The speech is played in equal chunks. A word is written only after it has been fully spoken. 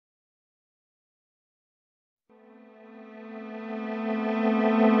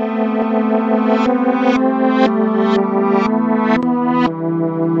What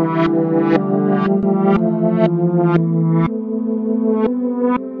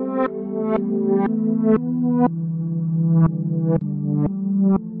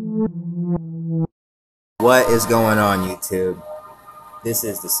is going on, YouTube? This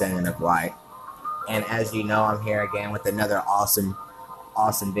is Descendant of Light, and as you know, I'm here again with another awesome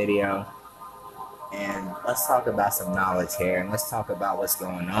video. And let's talk about some knowledge here, and let's talk about what's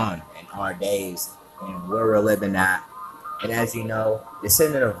going on in our days and where we're living at. And as you know,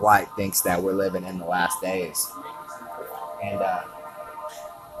 Descendant of Light thinks that we're living in the last days. And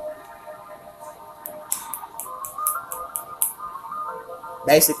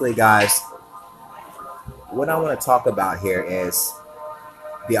basically, guys, what I want to talk about here is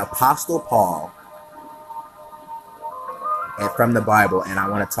the Apostle Paul and from the Bible, and I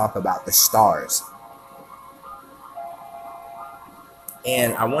want to talk about the stars.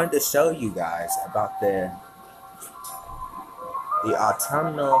 And I wanted to show you guys about the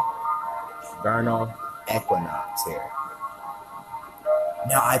autumnal vernal equinox here.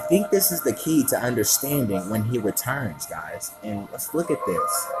 Now, I think this is the key to understanding when he returns, guys. And let's look at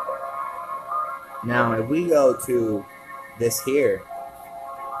this. Now, if we go to this here,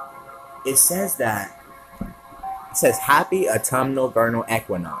 it says Happy Autumnal Vernal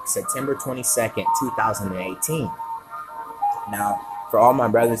Equinox, September 22nd, 2018. Now, for all my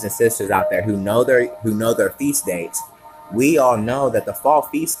brothers and sisters out there who know their feast dates, we all know that the fall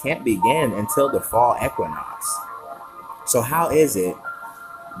feast can't begin until the fall equinox. So how is it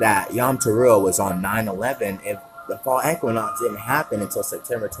that Yom Teruah was on 9/11 if the fall equinox didn't happen until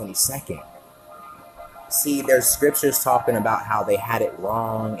September 22nd? See, there's scriptures talking about how they had it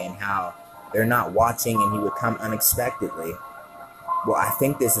wrong and how they're not watching and he would come unexpectedly. Well, I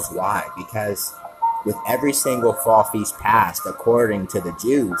think this is why, because with every single fall feast passed, according to the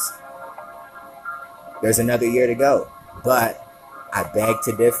Jews, there's another year to go. But I beg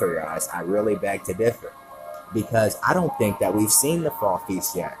to differ, guys. I really beg to differ, because I don't think that we've seen the fall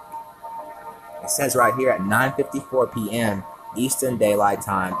feast yet. It says right here at 9:54 p.m. Eastern Daylight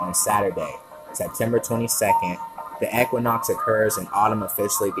Time on Saturday, September 22nd, the equinox occurs and autumn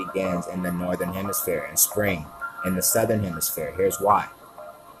officially begins in the northern hemisphere and spring in the southern hemisphere. Here's why.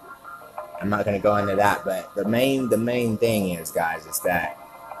 I'm not going to go into that, but the main thing is, guys, is that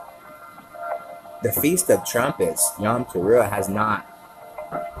the Feast of Trumpets, Yom Teruah, has not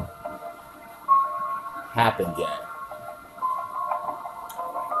happened yet.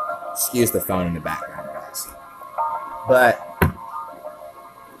 Excuse the phone in the background, guys. But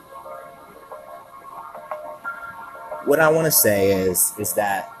what I want to say is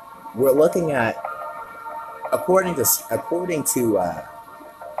that we're looking at, according to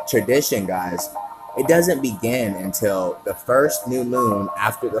tradition, guys, it doesn't begin until the first new moon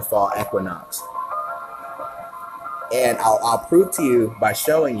after the fall equinox. And I'll prove to you by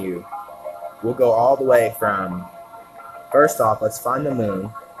showing you. We'll go all the way from, first off, let's find the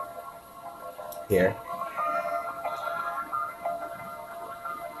moon here.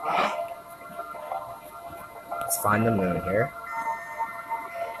 Let's find the moon here.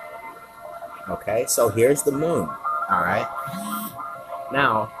 Okay, so here's the moon. All right.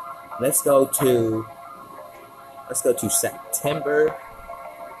 Now, let's go to September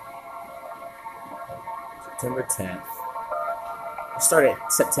 10th. Let's start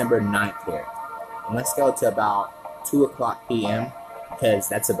at September 9th here. And let's go to about 2 o'clock p.m. because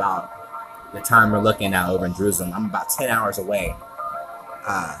that's about the time we're looking at over in Jerusalem. I'm about 10 hours away.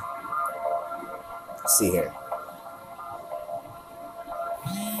 Let's see here.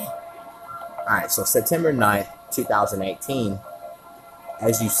 Alright, so September 9th, 2018.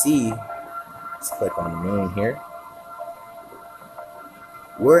 As you see, let's click on the moon here.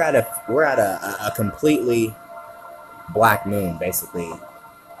 We're at a completely black moon, basically.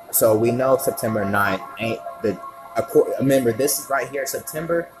 So we know September 9th ain't the. Remember, this is right here.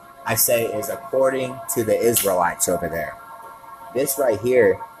 September, I say, is according to the Israelites over there. This right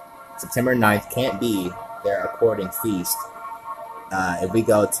here, September 9th, can't be their according feast. If we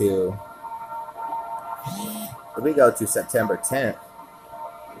go to September 10th.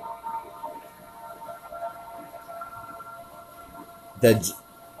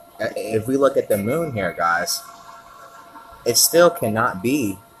 If we look at the moon here, guys, it still cannot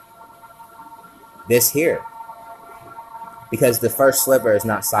be this here because the first sliver is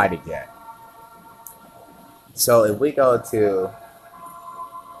not sighted yet. So if we go to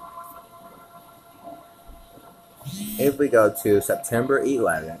September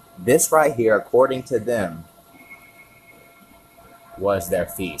 11th, this right here, according to them, was their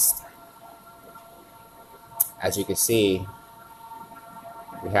feast. As you can see,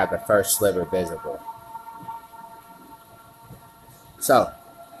 we have the first sliver visible. So,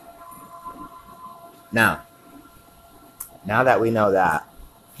 now that we know that,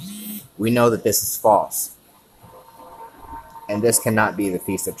 we know that this is false. And this cannot be the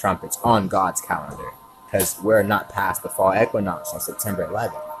Feast of Trumpets on God's calendar, because we're not past the fall equinox on September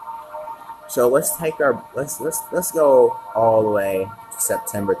 11th. So let's take our let's go all the way to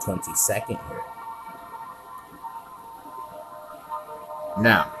September 22nd here.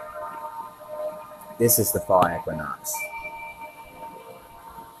 Now, this is the fall equinox,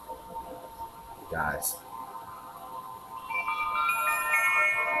 guys.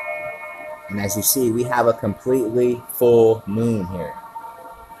 And as you see, we have a completely full moon here.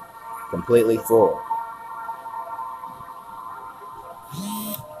 Completely full.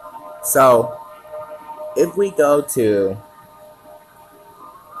 So, if we go to,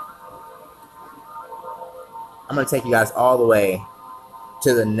 I'm going to take you guys all the way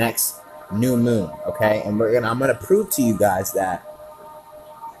to the next new moon, okay? And I'm going to prove to you guys that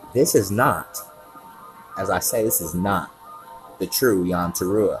this is not, as I say, this is not the true Yom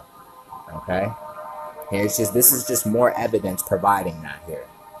Teruah, okay? This is just more evidence providing that here.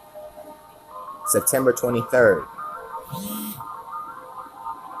 September 23rd.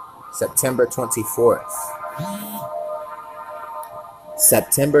 September 24th.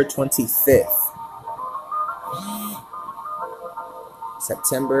 September 25th.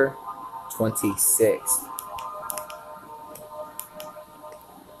 September 26th.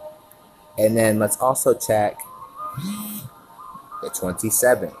 And then let's also check the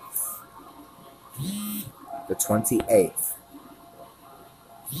 27th. The 28th.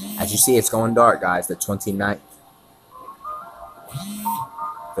 As you see, it's going dark, guys. The 29th.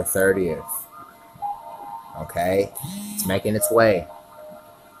 The 30th. Okay? It's making its way.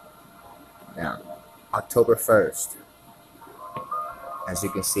 Now, October 1st. As you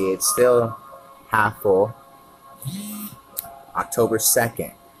can see, it's still half full. October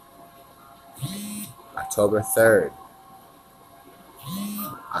 2nd. October 3rd.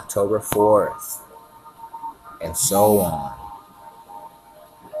 October 4th. And so on.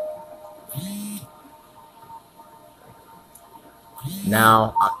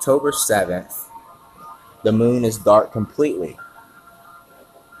 Now, October 7th, the moon is dark completely.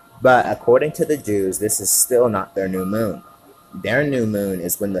 But according to the Jews, this is still not their new moon. Their new moon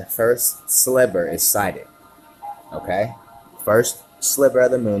is when the first sliver is sighted. Okay? First sliver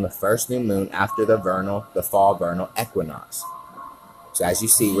of the moon, the first new moon after the fall vernal equinox. So as you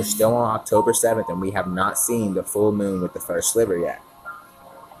see, we're still on October 7th and we have not seen the full moon with the first sliver yet.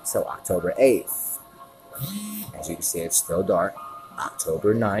 So October 8th, as you can see, it's still dark.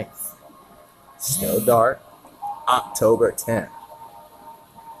 October 9th, still dark. October 10th,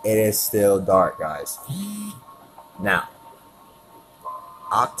 it is still dark, guys. Now,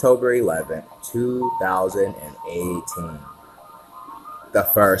 October 11th, 2018, the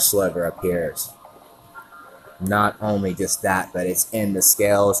first sliver appears. Not only just that, but it's in the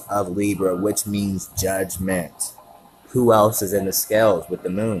scales of Libra, which means judgment. Who else is in the scales with the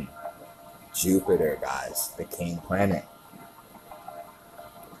moon? Jupiter, guys, the king planet.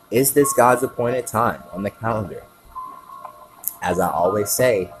 Is this God's appointed time on the calendar? As I always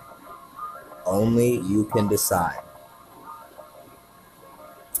say, only you can decide.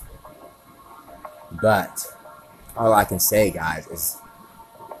 But all I can say, guys, is,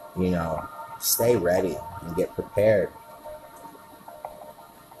 stay ready and get prepared.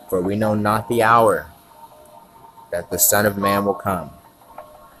 For we know not the hour that the Son of Man will come.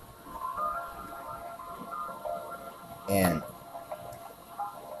 And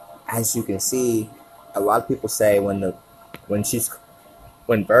as you can see, a lot of people say when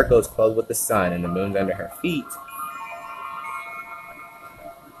Virgo is clothed with the sun and the moon's under her feet,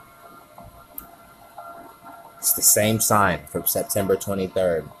 it's the same sign from September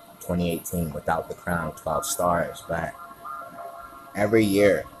 23rd, 2018, without the crown of 12 stars. But every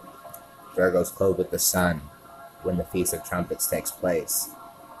year, Virgo's clothed with the sun when the Feast of Trumpets takes place.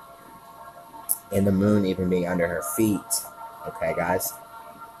 And the moon even being under her feet. Okay, guys?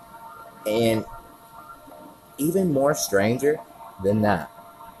 And even more stranger than that.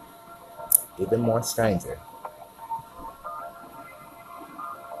 Even more stranger.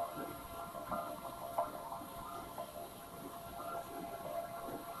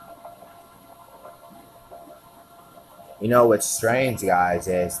 What's strange, guys,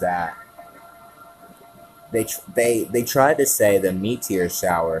 is that they tried to say the meteor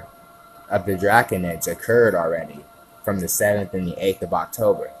shower of the Draconage occurred already from the 7th and the 8th of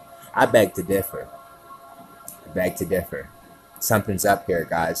October. I beg to differ. Something's up here,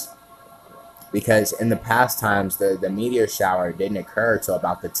 guys. because in the past times the meteor shower didn't occur till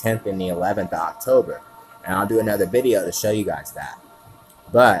about the 10th and the 11th of October. And I'll do another video to show you guys that.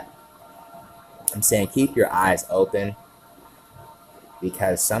 But I'm saying keep your eyes open,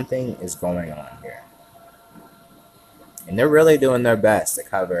 because something is going on here. And they're really doing their best to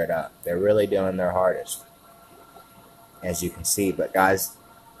cover it up. They're really doing their hardest, as you can see. But guys,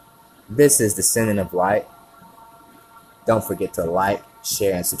 this is Descendant of Light. Don't forget to like,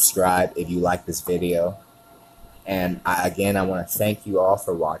 share, and subscribe if you like this video. And again, I want to thank you all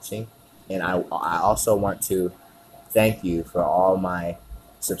for watching. And I also want to thank you for all my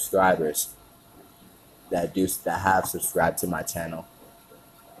subscribers that have subscribed to my channel.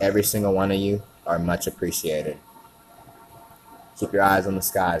 Every single one of you are much appreciated. Keep your eyes on the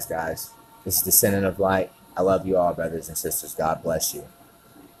skies, guys. This is Descendant of Light. I love you all, brothers and sisters. God bless you.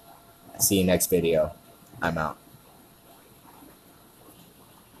 See you next video. I'm out.